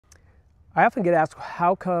I often get asked,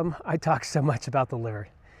 how come I talk so much about the liver?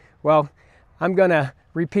 Well, I'm going to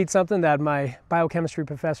repeat something that my biochemistry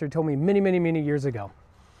professor told me many years ago.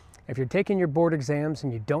 If you're taking your board exams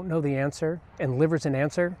and you don't know the answer, and liver's an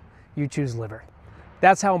answer, you choose liver.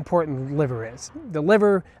 That's how important liver is. The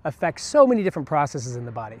liver affects so many different processes in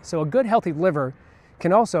the body. So a good, healthy liver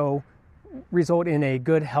can also result in a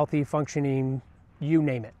good, healthy, functioning, you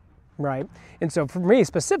name it, right? And so for me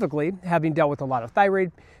specifically, having dealt with a lot of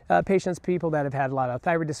thyroid patients, people that have had a lot of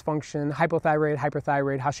thyroid dysfunction, hypothyroid,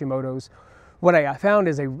 hyperthyroid, Hashimoto's, what I found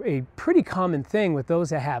is a pretty common thing with those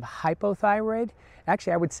that have hypothyroid.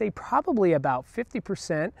 Actually, I would say probably about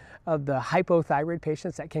 50% of the hypothyroid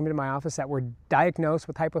patients that came into my office that were diagnosed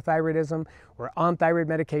with hypothyroidism were on thyroid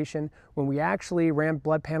medication. When we actually ran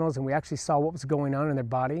blood panels and we actually saw what was going on in their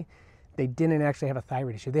body, they didn't actually have a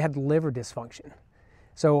thyroid issue. They had liver dysfunction.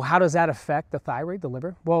 So how does that affect the thyroid, the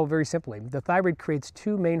liver? Well, very simply, the thyroid creates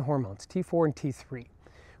two main hormones, T4 and T3.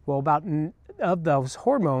 Well, of those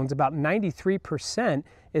hormones, about 93%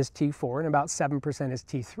 is T4 and about 7% is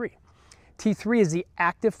T3. T3 is the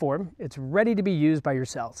active form. It's ready to be used by your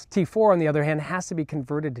cells. T4, on the other hand, has to be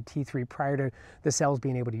converted to T3 prior to the cells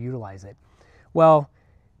being able to utilize it. Well,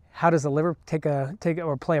 how does the liver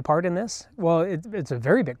play a part in this? Well, it's a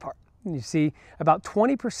very big part. You see, about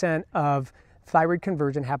 20% of thyroid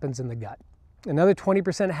conversion happens in the gut. Another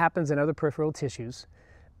 20% happens in other peripheral tissues,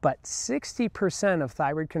 but 60% of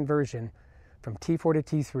thyroid conversion from T4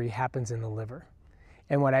 to T3 happens in the liver.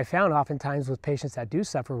 And what I found oftentimes with patients that do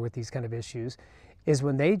suffer with these kind of issues is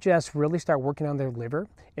when they just really start working on their liver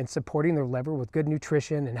and supporting their liver with good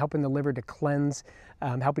nutrition and helping the liver to cleanse,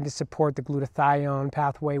 helping to support the glutathione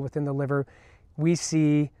pathway within the liver, we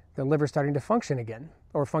see the liver starting to function again,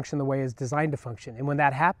 or function the way it's designed to function. And when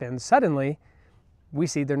that happens, suddenly we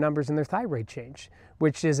see their numbers in their thyroid change,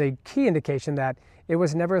 which is a key indication that it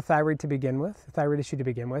was never a thyroid issue to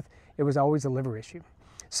begin with. It was always a liver issue.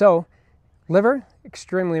 So liver,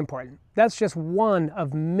 extremely important. That's just one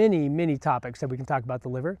of many topics that we can talk about the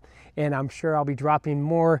liver. And I'm sure I'll be dropping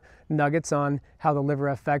more nuggets on how the liver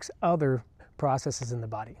affects other processes in the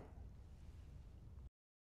body.